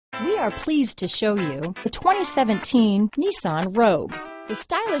We are pleased to show you the 2017 Nissan Rogue. The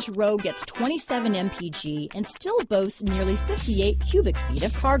stylish Rogue gets 27 mpg and still boasts nearly 58 cubic feet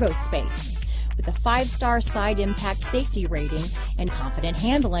of cargo space. With a 5-star side impact safety rating and confident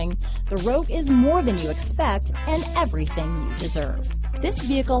handling, the Rogue is more than you expect and everything you deserve. This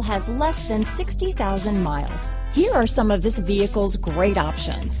vehicle has less than 60,000 miles. Here are some of this vehicle's great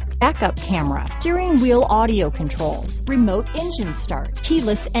options: backup camera, steering wheel audio controls, remote engine start,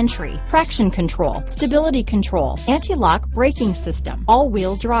 keyless entry, traction control, stability control, anti-lock braking system,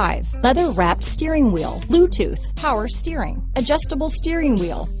 all-wheel drive, leather-wrapped steering wheel, Bluetooth, power steering, adjustable steering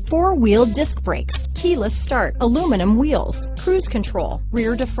wheel, 4-wheel disc brakes, keyless start, aluminum wheels, cruise control,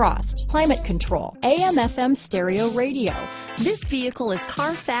 rear defrost, climate control, AM/FM stereo radio. This vehicle is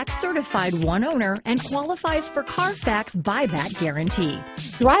Carfax certified one owner and qualifies for Carfax buyback guarantee.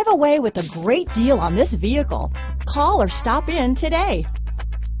 Drive away with a great deal on this vehicle. Call or stop in today.